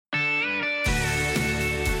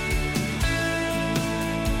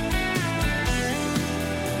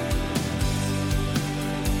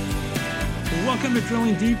Welcome to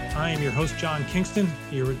Drilling Deep. I am your host, John Kingston.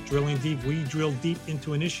 Here at Drilling Deep, we drill deep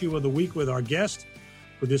into an issue of the week with our guest,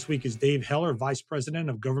 who this week is Dave Heller, Vice President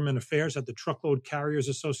of Government Affairs at the Truckload Carriers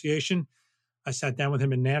Association. I sat down with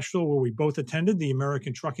him in Nashville, where we both attended the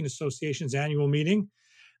American Trucking Association's annual meeting.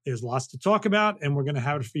 There's lots to talk about, and we're going to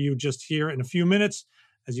have it for you just here in a few minutes.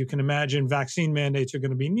 As you can imagine, vaccine mandates are going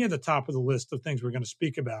to be near the top of the list of things we're going to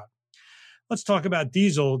speak about. Let's talk about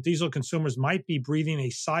diesel. Diesel consumers might be breathing a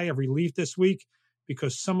sigh of relief this week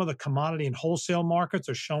because some of the commodity and wholesale markets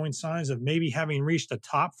are showing signs of maybe having reached a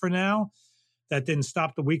top for now. That didn't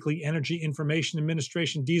stop the weekly Energy Information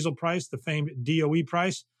Administration diesel price, the famed DOE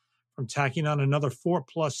price, from tacking on another 4+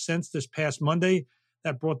 cents this past Monday.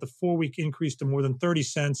 That brought the 4-week increase to more than 30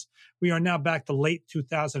 cents. We are now back to late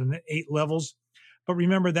 2008 levels. But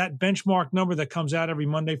remember, that benchmark number that comes out every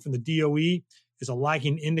Monday from the DOE is a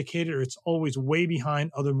lagging indicator. It's always way behind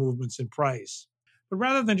other movements in price. But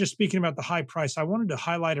rather than just speaking about the high price, I wanted to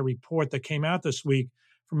highlight a report that came out this week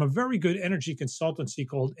from a very good energy consultancy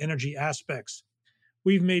called Energy Aspects.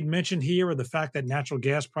 We've made mention here of the fact that natural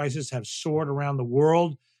gas prices have soared around the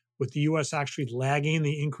world, with the U.S. actually lagging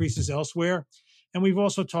the increases elsewhere. And we've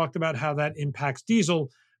also talked about how that impacts diesel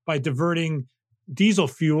by diverting diesel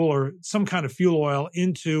fuel or some kind of fuel oil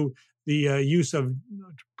into the use of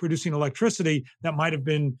producing electricity that might have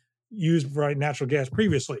been used for natural gas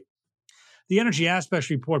previously. The Energy Aspects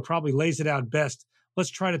report probably lays it out best. Let's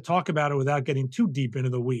try to talk about it without getting too deep into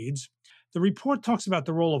the weeds. The report talks about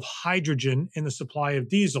the role of hydrogen in the supply of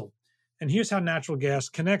diesel. And here's how natural gas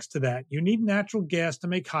connects to that. You need natural gas to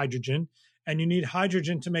make hydrogen, and you need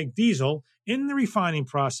hydrogen to make diesel in the refining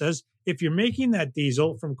process if you're making that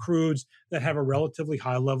diesel from crudes that have a relatively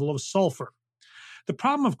high level of sulfur. The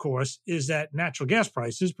problem, of course, is that natural gas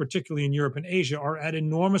prices, particularly in Europe and Asia, are at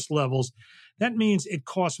enormous levels. That means it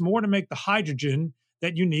costs more to make the hydrogen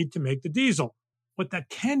that you need to make the diesel. What that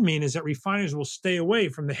can mean is that refiners will stay away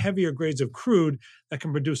from the heavier grades of crude that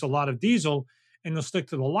can produce a lot of diesel, and they'll stick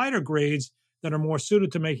to the lighter grades that are more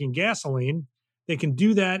suited to making gasoline. They can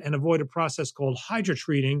do that and avoid a process called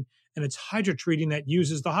hydrotreating, and it's hydrotreating that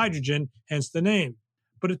uses the hydrogen, hence the name.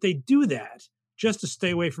 But if they do that, just to stay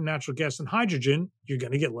away from natural gas and hydrogen, you're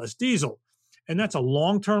going to get less diesel. And that's a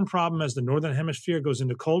long-term problem as the Northern Hemisphere goes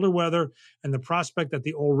into colder weather and the prospect that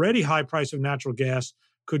the already high price of natural gas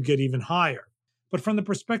could get even higher. But from the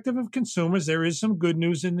perspective of consumers, there is some good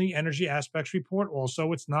news in the Energy Aspects report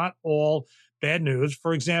also. It's not all bad news.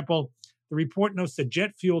 For example, the report notes that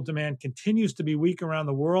jet fuel demand continues to be weak around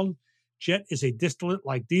the world. Jet is a distillate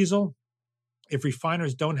like diesel. If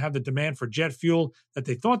refiners don't have the demand for jet fuel that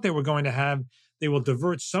they thought they were going to have, they will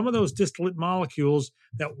divert some of those distillate molecules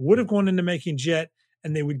that would have gone into making jet,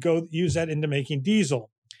 and they would go use that into making diesel.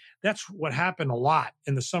 That's what happened a lot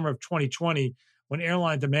in the summer of 2020 when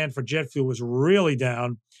airline demand for jet fuel was really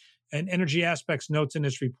down. And Energy Aspects notes in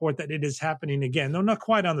this report that it is happening again, though not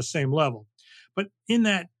quite on the same level. But in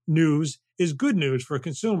that news is good news for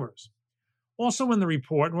consumers. Also in the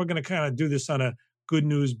report, and we're going to kind of do this on a good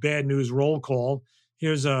news, bad news roll call.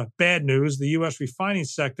 Here's bad news. The U.S. refining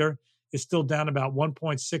sector is still down about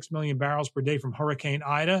 1.6 million barrels per day from Hurricane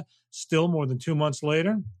Ida, still more than 2 months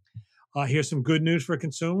later. Here's some good news for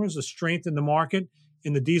consumers. The strength in the market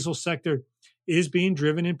in the diesel sector is being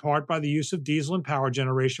driven in part by the use of diesel and power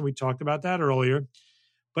generation. We talked about that earlier.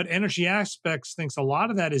 But Energy Aspects thinks a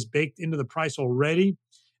lot of that is baked into the price already,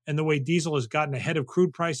 and the way diesel has gotten ahead of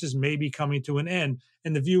crude prices may be coming to an end.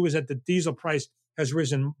 And the view is that the diesel price has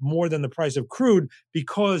risen more than the price of crude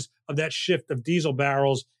because of that shift of diesel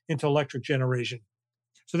barrels into electric generation.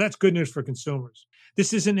 So that's good news for consumers.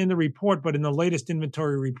 This isn't in the report, but in the latest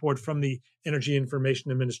inventory report from the Energy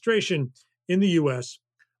Information Administration in the U.S.,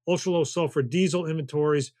 ultra-low sulfur diesel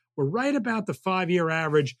inventories were right about the 5-year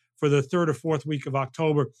average for the 3rd or 4th week of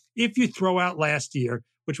October, if you throw out last year,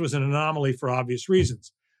 which was an anomaly for obvious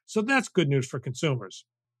reasons. So that's good news for consumers.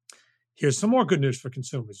 Here's some more good news for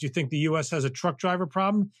consumers. You think the U.S. has a truck driver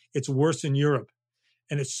problem? It's worse in Europe.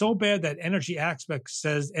 And it's so bad that Energy Aspects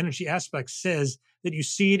says that you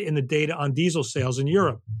see it in the data on diesel sales in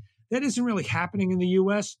Europe. That isn't really happening in the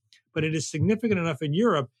U.S., but it is significant enough in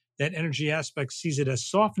Europe that Energy Aspects sees it as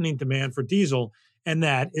softening demand for diesel, and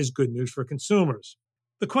that is good news for consumers.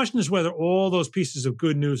 The question is whether all those pieces of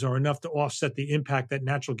good news are enough to offset the impact that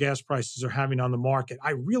natural gas prices are having on the market.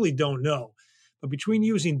 I really don't know. But between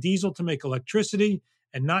using diesel to make electricity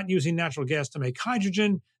and not using natural gas to make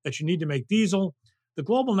hydrogen that you need to make diesel, the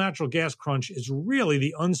global natural gas crunch is really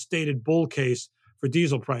the unstated bull case for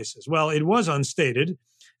diesel prices. Well, it was unstated,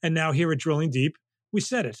 and now here at Drilling Deep, we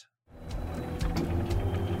said it.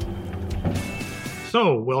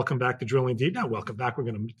 So, welcome back to Drilling Deep. Now, welcome back. We're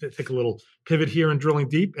going to take a little pivot here in Drilling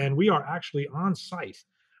Deep, and we are actually on site.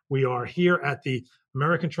 We are here at the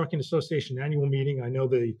American Trucking Association annual meeting. I know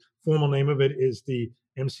the formal name of it is the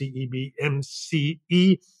MCE,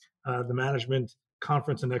 the Management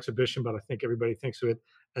Conference and Exhibition, but I think everybody thinks of it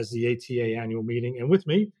as the ATA annual meeting. And with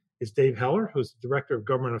me is Dave Heller, who's the Director of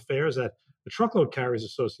Government Affairs at the Truckload Carriers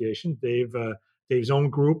Association. Dave's own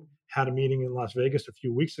group had a meeting in Las Vegas a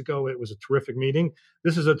few weeks ago. It was a terrific meeting.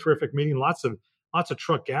 This is a terrific meeting. Lots of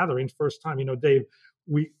truck gatherings. First time, Dave,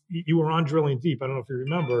 you were on Drilling Deep. I don't know if you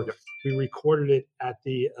remember. Yep. We recorded it at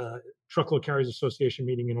the Truckload Carriers Association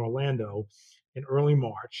meeting in Orlando in early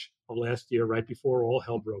March of last year, right before all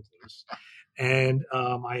hell broke loose. And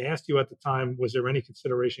I asked you at the time, was there any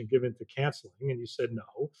consideration given to canceling? And you said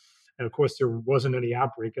no. And of course, there wasn't any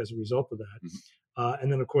outbreak as a result of that. Mm-hmm. And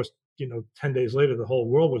then, of course, 10 days later, the whole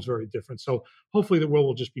world was very different. So hopefully the world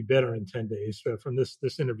will just be better in 10 days from this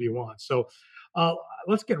interview on. So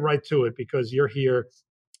let's get right to it, because you're here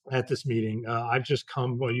at this meeting. I've just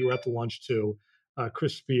come, well, you were at the lunch too.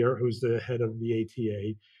 Chris Spear, who's the head of the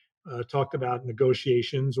ATA, talked about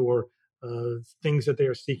negotiations or things that they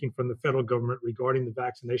are seeking from the federal government regarding the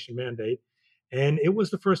vaccination mandate. And it was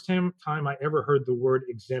the first time I ever heard the word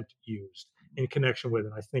exempt used in connection with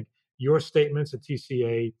it. I think your statements at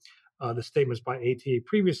TCA, the statements by ATA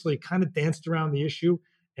previously, kind of danced around the issue,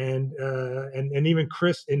 and even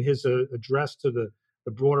Chris, in his address to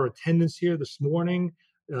the broader attendance here this morning,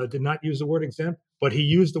 did not use the word exempt, but he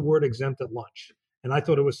used the word exempt at lunch, and I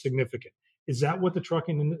thought it was significant. Is that what the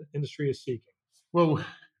trucking industry is seeking? Well,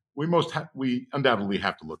 we undoubtedly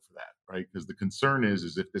have to look for that, right? Because the concern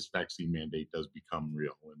is if this vaccine mandate does become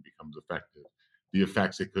real and becomes effective, the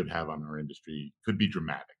effects it could have on our industry could be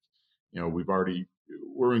dramatic.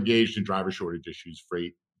 We're engaged in driver shortage issues,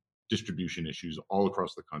 freight distribution issues all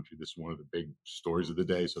across the country. This is one of the big stories of the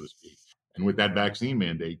day, so to speak. And with that vaccine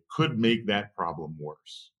mandate, could make that problem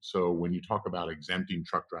worse. So when you talk about exempting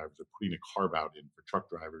truck drivers or putting a carve out in for truck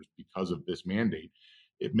drivers because of this mandate,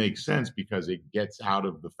 it makes sense because it gets out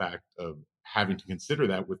of the fact of having to consider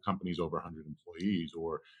that with companies over 100 employees,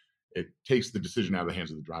 or it takes the decision out of the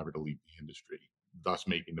hands of the driver to leave the industry, thus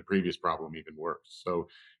making the previous problem even worse. So,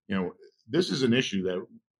 this is an issue that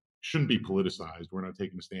shouldn't be politicized. We're not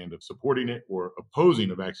taking a stand of supporting it or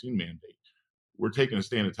opposing a vaccine mandate. We're taking a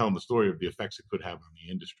stand and telling the story of the effects it could have on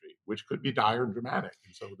the industry, which could be dire and dramatic.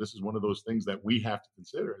 And so this is one of those things that we have to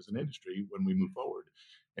consider as an industry when we move forward,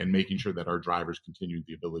 and making sure that our drivers continue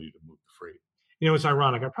the ability to move the freight. It's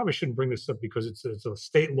ironic. I probably shouldn't bring this up because it's a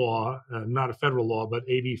state law, not a federal law, but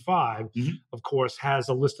AB 5, of course, has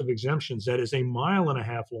a list of exemptions that is 1.5 miles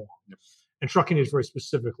long. Yep. And trucking is very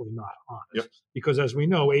specifically not on it. Yep. Because as we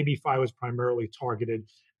know, AB 5 was primarily targeted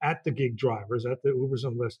at the gig drivers, at the Ubers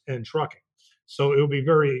and Lyft, and trucking. So it would be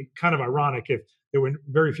very kind of ironic if there were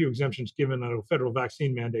very few exemptions given a federal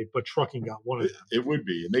vaccine mandate, but trucking got one of them. It would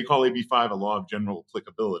be. And they call AB 5 a law of general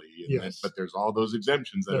applicability. Yes. But there's all those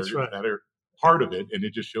exemptions that are part of it, and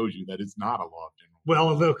it just shows you that it's not a law of general.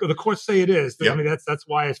 Well, the courts say it is. Yep. I mean, that's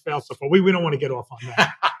why it's failed so far. We don't want to get off on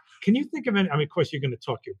that. Can you think of any? I mean, of course, you're going to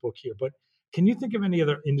talk your book here, but can you think of any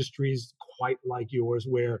other industries quite like yours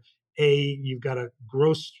where you've got a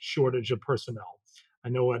gross shortage of personnel? I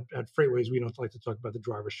know at Freightways we don't like to talk about the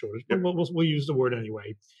driver shortage, but we'll use the word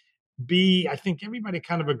anyway. B, I think everybody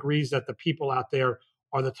kind of agrees that the people out there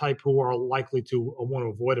are the type who are likely to want to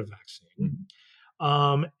avoid a vaccine.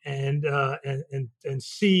 And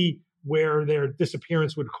C, where their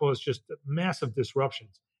disappearance would cause just massive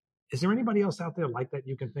disruptions. Is there anybody else out there like that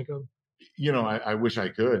you can think of? I wish I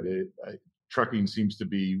could. Trucking seems to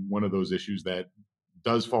be one of those issues that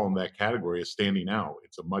does fall in that category as standing out.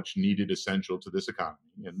 It's a much needed essential to this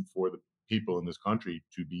economy and for the people in this country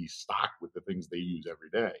to be stocked with the things they use every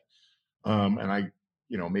day.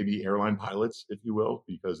 Maybe airline pilots, if you will,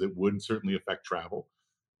 because it would certainly affect travel.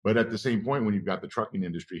 But at the same point, when you've got the trucking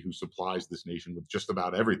industry who supplies this nation with just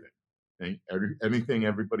about everything, anything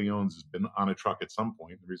everybody owns has been on a truck at some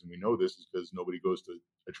point. The reason we know this is because nobody goes to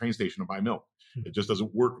a train station to buy milk. It just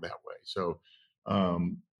doesn't work that way. So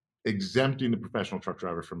exempting the professional truck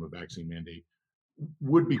driver from a vaccine mandate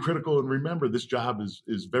would be critical. And remember, this job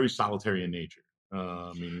is very solitary in nature.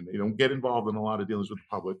 They don't get involved in a lot of dealings with the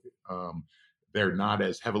public. They're not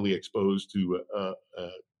as heavily exposed to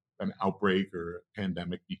an outbreak or a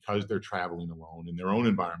pandemic because they're traveling alone in their own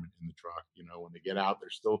environment in the truck. When they get out,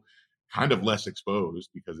 they're still kind of less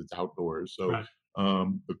exposed because it's outdoors. So right.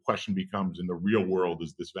 The question becomes, in the real world,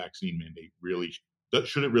 is this vaccine mandate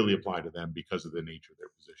should it really apply to them because of the nature of their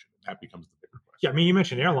position? And that becomes the big question. Yeah, I mean, you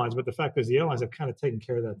mentioned airlines, but the fact is the airlines have kind of taken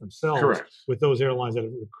care of that themselves. Correct. With those airlines that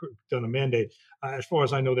have done a mandate. As far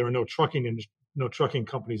as I know, there are no trucking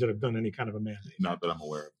companies that have done any kind of a mandate. Not that I'm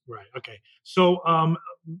aware of. Right. Okay. So,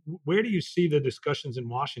 where do you see the discussions in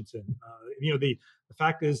Washington? The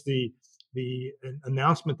fact is the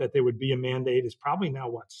announcement that there would be a mandate is probably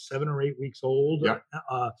now 7 or 8 weeks old. Yeah.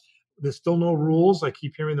 There's still no rules. I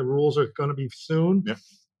keep hearing the rules are going to be soon. Yeah.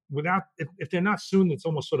 If they're not soon, it's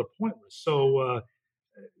almost sort of pointless. So,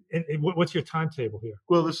 what's your timetable here?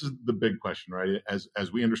 Well, this is the big question, right?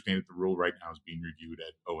 As we understand it, the rule right now is being reviewed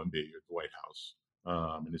at OMB, at the White House,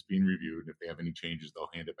 and it's being reviewed. And if they have any changes, they'll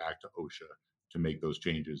hand it back to OSHA to make those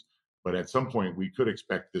changes. But at some point, we could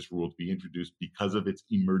expect this rule to be introduced because of its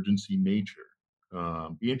emergency nature.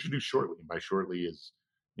 Be introduced shortly, and by shortly is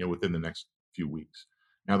within the next few weeks.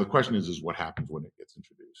 Now the question is what happens when it gets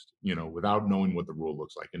introduced? Without knowing what the rule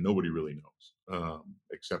looks like, and nobody really knows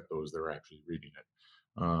except those that are actually reading it.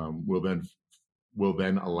 Will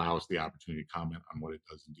then allow us the opportunity to comment on what it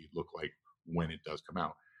does indeed look like when it does come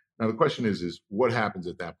out. Now the question is what happens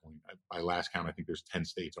at that point? By last count, I think there's 10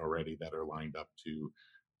 states already that are lined up to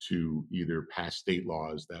either pass state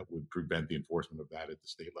laws that would prevent the enforcement of that at the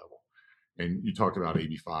state level. And you talked about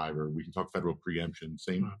AB5, or we can talk federal preemption.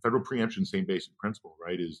 Federal preemption, same basic principle,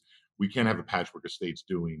 right? Is we can't have a patchwork of states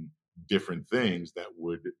doing different things that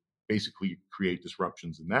would basically create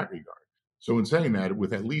disruptions in that regard. So in saying that,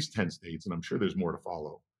 with at least 10 states, and I'm sure there's more to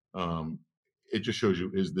follow, it just shows you,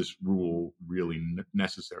 is this rule really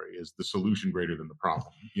necessary? Is the solution greater than the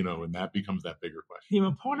problem? And that becomes that bigger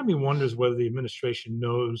question. Part of me wonders whether the administration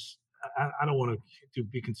knows. I don't want to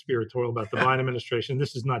be conspiratorial about the Biden administration.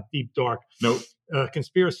 This is not deep, dark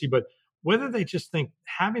conspiracy, but whether they just think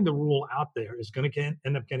having the rule out there is going to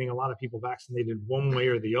end up getting a lot of people vaccinated one way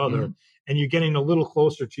or the other, and you're getting a little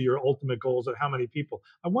closer to your ultimate goals of how many people.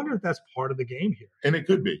 I wonder if that's part of the game here. And it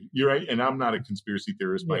could be. You're right. And I'm not a conspiracy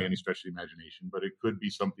theorist by any stretch of the imagination, but it could be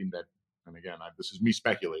something that, and again, this is me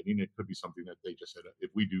speculating, it could be something that they just said,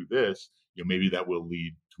 if we do this, maybe that will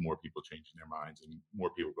lead to more people changing their minds and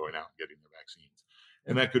more people going out and getting their vaccines.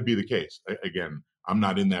 And that could be the case. Again, I'm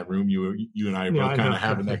not in that room. You and I are both kind of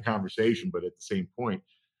having that conversation, but at the same point,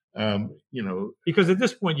 because at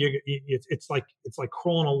this point, it's like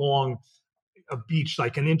crawling along a beach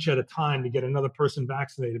like an inch at a time to get another person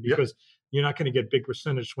vaccinated, because you're not going to get big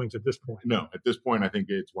percentage swings at this point. No, at this point, I think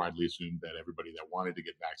it's widely assumed that everybody that wanted to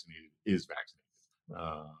get vaccinated is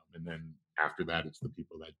vaccinated. And then after that, it's the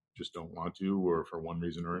people that just don't want to, or for one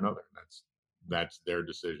reason or another. That's their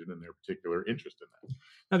decision and their particular interest in that.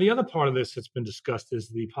 Now, the other part of this that's been discussed is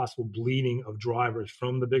the possible bleeding of drivers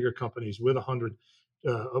from the bigger companies with 100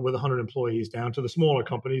 employees down to the smaller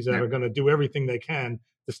companies that are going to do everything they can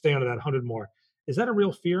to stay under that 100 mark. Is that a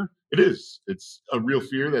real fear? It is. It's a real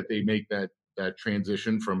fear that they make that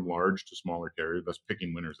transition from large to smaller carriers, thus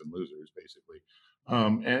picking winners and losers, basically,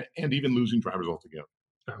 and even losing drivers altogether.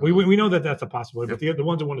 We know that that's a possibility, but the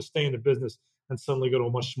ones that want to stay in the business and suddenly go to a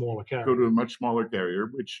much smaller carrier. Go to a much smaller carrier,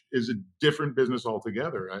 which is a different business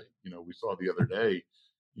altogether. We saw the other day,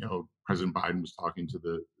 President Biden was talking to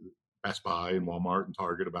the Best Buy and Walmart and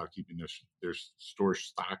Target about keeping their stores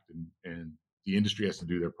stocked, and the industry has to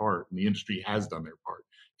do their part, and the industry has done their part,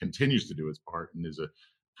 continues to do its part, and is a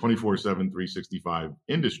 24/7, 365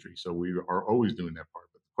 industry. So we are always doing that part.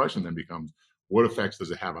 But the question then becomes, what effects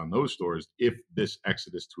does it have on those stores if this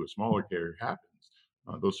exodus to a smaller carrier happens?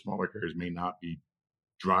 Those smaller carriers may not be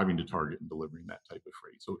driving to Target and delivering that type of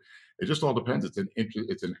freight. So it just all depends.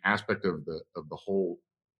 It's an aspect of the whole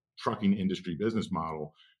trucking industry business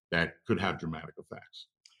model that could have dramatic effects.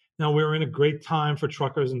 Now, we're in a great time for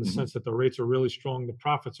truckers in the sense that the rates are really strong. The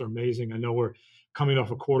profits are amazing. I know we're coming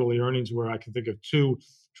off of quarterly earnings where I can think of 2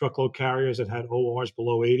 truckload carriers that had ORs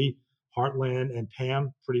below 80, Heartland and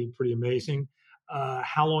PAM, pretty amazing.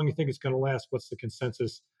 How long do you think it's going to last? What's the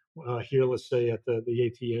consensus here, let's say, at the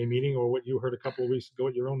ATA meeting, or what you heard a couple of weeks ago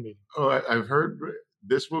at your own meeting? Oh, I've heard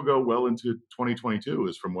this will go well into 2022,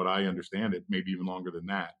 is from what I understand it, maybe even longer than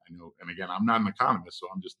that. I know, and again, I'm not an economist, so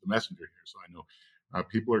I'm just the messenger here. So I know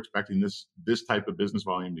people are expecting this type of business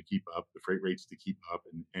volume to keep up, the freight rates to keep up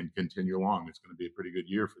and continue along. It's going to be a pretty good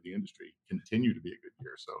year for the industry, continue to be a good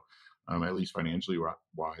year. So at least financially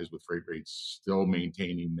wise, with freight rates still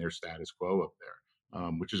maintaining their status quo up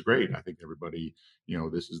there, which is great. I think everybody,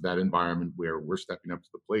 this is that environment where we're stepping up to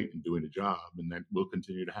the plate and doing a job, and that will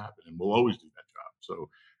continue to happen, and we'll always do that job. So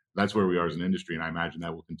that's where we are as an industry, and I imagine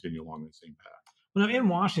that will continue along the same path. Well, now in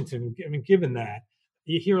Washington, I mean, given that,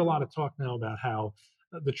 you hear a lot of talk now about how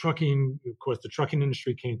the trucking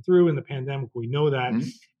industry came through in the pandemic. We know that.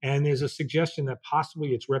 And there's a suggestion that possibly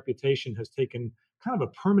its reputation has taken kind of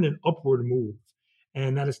a permanent upward move,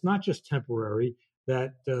 and that it's not just temporary.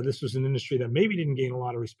 That this was an industry that maybe didn't gain a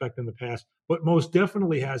lot of respect in the past, but most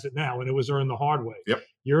definitely has it now, and it was earned the hard way. Yep.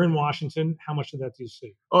 You're in Washington. How much of that do you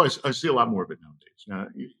see? Oh, I see a lot more of it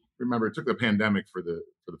nowadays. Remember, it took the pandemic for the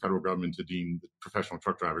federal government to deem the professional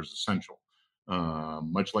truck drivers essential.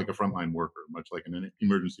 Much like a frontline worker, much like an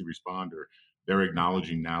emergency responder, they're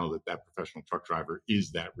acknowledging now that that professional truck driver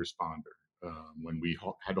is that responder. When we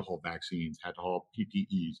had to haul vaccines, had to haul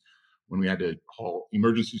PPEs, when we had to haul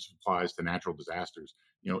emergency supplies to natural disasters,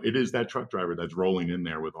 it is that truck driver that's rolling in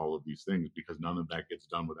there with all of these things, because none of that gets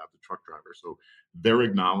done without the truck driver. So they're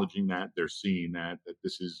acknowledging that, they're seeing that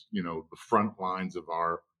this is, the front lines of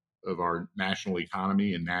our national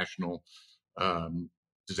economy and national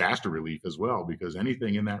disaster relief as well, because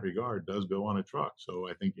anything in that regard does go on a truck. So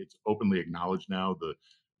I think it's openly acknowledged now.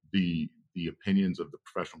 The opinions of the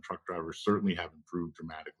professional truck drivers certainly have improved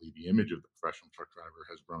dramatically. The image of the professional truck driver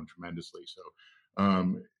has grown tremendously. So,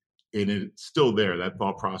 and it's still there. That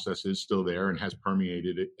thought process is still there and has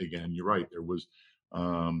permeated it. Again, you're right. There was,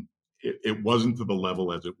 it wasn't to the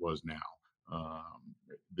level as it was now.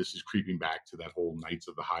 This is creeping back to that whole Knights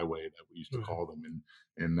of the Highway that we used to call them,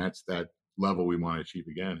 and that's that level we want to achieve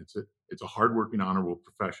again. It's a hardworking, honorable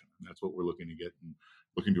profession, and that's what we're looking to get, and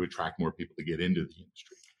looking to attract more people to get into the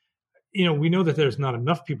industry. We know that there's not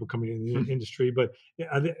enough people coming in the industry, but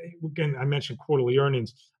again, I mentioned quarterly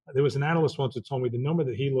earnings. There was an analyst once that told me the number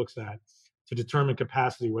that he looks at to determine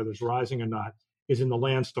capacity, whether it's rising or not, is in the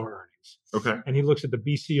Landstar earnings. Okay. And he looks at the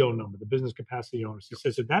BCO number, the business capacity owners. He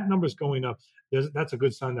says if that number is going up, that's a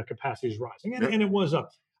good sign that capacity is rising. And it was up.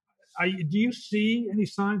 Do you see any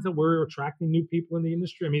signs that we're attracting new people in the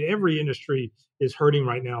industry? I mean, every industry is hurting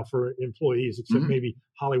right now for employees, except maybe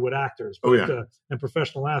Hollywood actors, and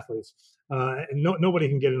professional athletes. And nobody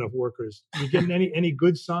can get enough workers. You getting any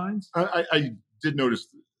good signs? I did notice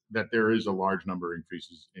that there is a large number of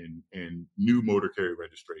increases in new motor carrier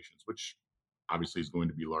registrations, which obviously is going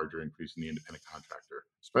to be larger increase in the independent contractor,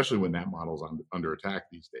 especially when that model is under attack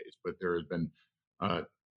these days. But there has been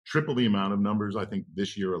triple the amount of numbers, I think,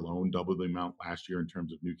 this year alone, double the amount last year in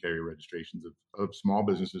terms of new carrier registrations of small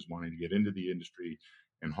businesses wanting to get into the industry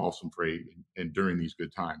and haul some freight and during these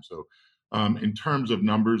good times. So in terms of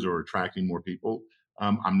numbers or attracting more people,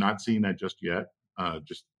 I'm not seeing that just yet.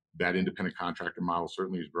 Just that independent contractor model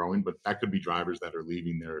certainly is growing, but that could be drivers that are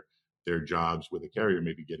leaving their jobs with a carrier,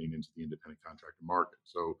 maybe getting into the independent contractor market.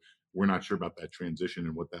 So we're not sure about that transition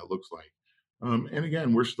and what that looks like. And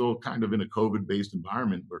again, we're still kind of in a COVID-based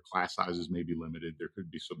environment where class sizes may be limited. There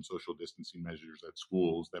could be some social distancing measures at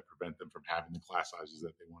schools that prevent them from having the class sizes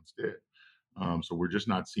that they once did. So we're just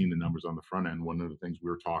not seeing the numbers on the front end. One of the things we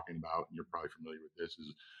were talking about, and you're probably familiar with this,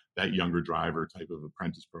 is that younger driver type of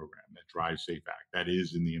apprentice program, that Drive Safe Act, that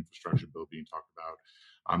is in the infrastructure bill being talked about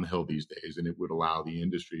on the Hill these days. And it would allow the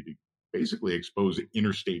industry to basically expose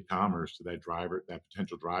interstate commerce to that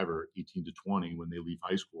potential driver, 18 to 20, when they leave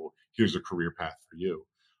high school. Here's a career path for you.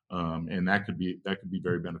 And that could be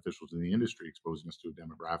very beneficial to the industry, exposing us to a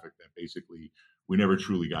demographic that basically we never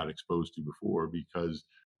truly got exposed to before, because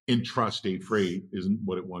intrastate freight isn't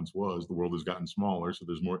what it once was. The world has gotten smaller, so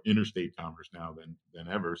there's more interstate commerce now than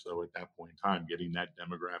ever. So at that point in time, getting that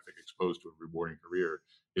demographic exposed to a rewarding career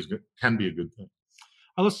can be a good thing.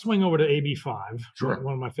 Let's swing over to AB 5, sure.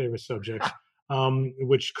 One of my favorite subjects,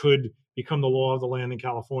 which could become the law of the land in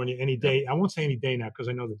California any day. I won't say any day now, because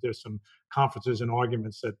I know that there's some conferences and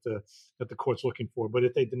arguments that the court's looking for. But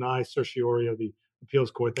if they deny certiorari of the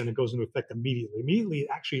appeals court, then it goes into effect immediately. Immediately,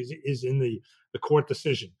 actually, is in the court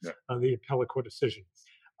decision, the appellate court decision.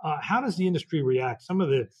 How does the industry react? Some of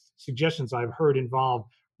the suggestions I've heard involve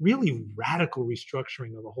really radical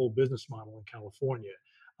restructuring of the whole business model in California.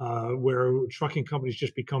 Where trucking companies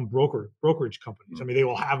just become brokerage companies. I mean, they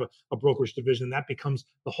will have a brokerage division, and that becomes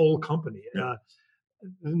the whole company.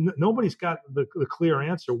 Nobody's got the clear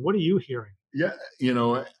answer. What are you hearing? Yeah,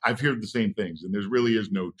 I've heard the same things, and there really is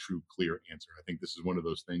no true clear answer. I think this is one of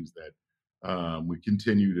those things that we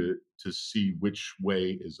continue to see which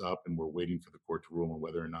way is up, and we're waiting for the court to rule on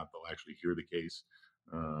whether or not they'll actually hear the case.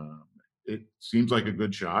 It seems like a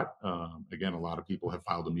good shot. Again, a lot of people have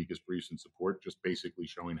filed amicus briefs in support, just basically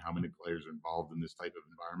showing how many players are involved in this type of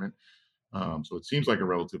environment. So it seems like a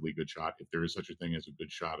relatively good shot, if there is such a thing as a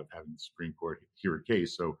good shot of having the Supreme Court hear a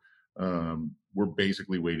case. So we're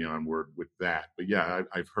basically waiting on word with that. But yeah,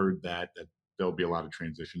 I've heard that there'll be a lot of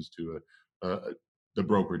transitions to the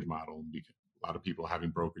brokerage model, because a lot of people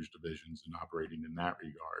having brokerage divisions and operating in that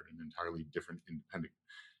regard, an entirely different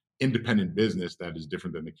independent business that is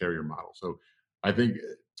different than the carrier model. So I think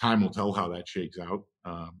time will tell how that shakes out.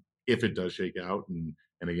 If it does shake out, and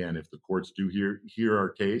And again, if the courts do hear our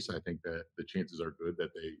case, I think that the chances are good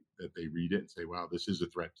that they read it and say, wow, this is a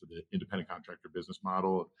threat to the independent contractor business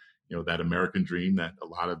model. That American dream that a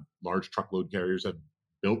lot of large truckload carriers have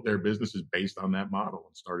built their businesses based on that model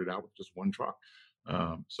and started out with just one truck.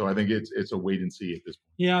 So I think it's a wait and see at this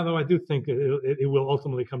point. Yeah, though I do think it will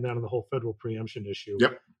ultimately come down to the whole federal preemption issue.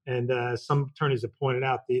 Yep. And some attorneys have pointed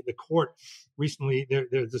out the court recently,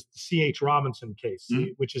 there's this C.H. Robinson case,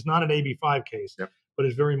 which is not an AB5 case, but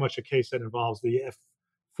is very much a case that involves the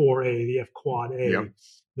F4A, the F Quad A. Yep.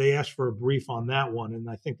 They asked for a brief on that one, and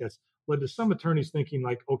I think that's led to some attorneys thinking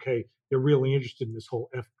like, okay, they're really interested in this whole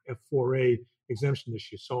F4A exemption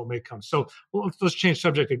issue, so it may come. So let's change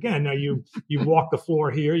subject again. Now you walk the floor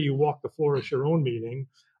here, you walk the floor at your own meeting.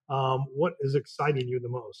 What is exciting you the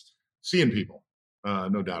most? Seeing people,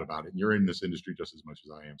 no doubt about it. You're in this industry just as much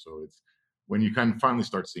as I am, so it's when you kind of finally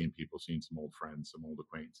start seeing people, seeing some old friends, some old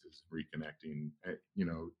acquaintances, reconnecting.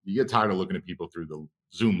 You get tired of looking at people through the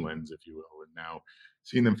Zoom lens, if you will, and now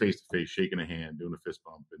seeing them face to face, shaking a hand, doing a fist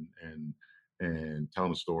bump, and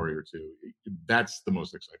telling a story or two. That's the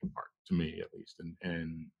most exciting part to me, at least.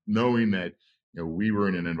 And knowing that, we were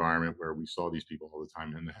in an environment where we saw these people all the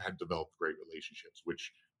time and had developed great relationships,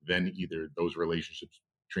 which then either those relationships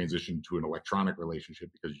transitioned to an electronic relationship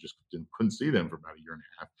because you just couldn't see them for about a year and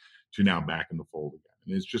a half, to now back in the fold again.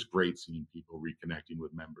 And it's just great seeing people reconnecting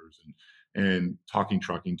with members and talking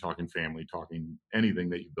trucking, talking family, talking anything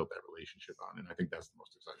that you built that relationship on. And I think that's the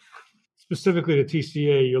most exciting part. Specifically to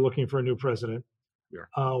TCA, you're looking for a new president. Yeah.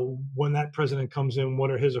 When that president comes in, what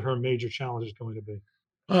are his or her major challenges going to be?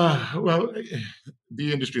 Well,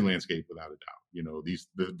 the industry landscape, without a doubt.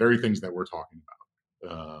 The very things that we're talking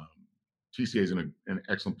about. TCA is in an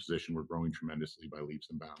excellent position. We're growing tremendously by leaps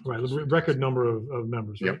and bounds. Right, record number of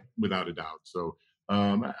members. Right? Yep, without a doubt. So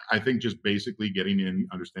I think just basically getting in,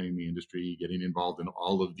 understanding the industry, getting involved in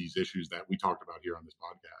all of these issues that we talked about here on this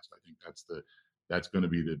podcast. I think that's going to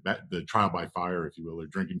be the trial by fire, if you will, or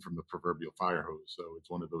drinking from the proverbial fire hose. So it's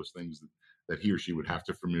one of those things that he or she would have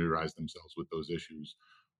to familiarize themselves with those issues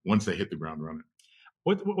once they hit the ground running.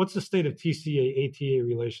 What's the state of TCA ATA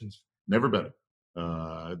relations? Never better.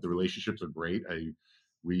 The relationships are great.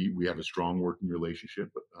 We have a strong working relationship.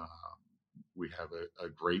 We have a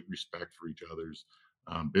great respect for each other's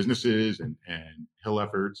businesses and hill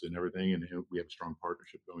efforts and everything, and we have a strong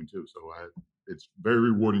partnership going too. So it's very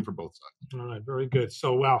rewarding for both sides. All right, very good.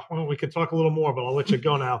 So, wow, we could talk a little more, but I'll let you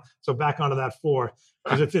go now. So back onto that floor,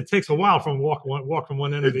 because it takes a while from walk from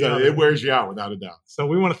one end to the other. It wears you out, without a doubt. So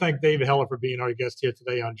we want to thank Dave Heller for being our guest here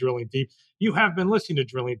today on Drilling Deep. You have been listening to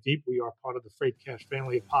Drilling Deep. We are part of the FreightCast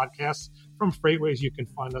family of podcasts from Freightways. You can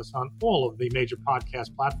find us on all of the major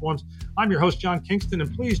podcast platforms. I'm your host, John Kingston,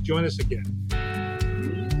 and please join us again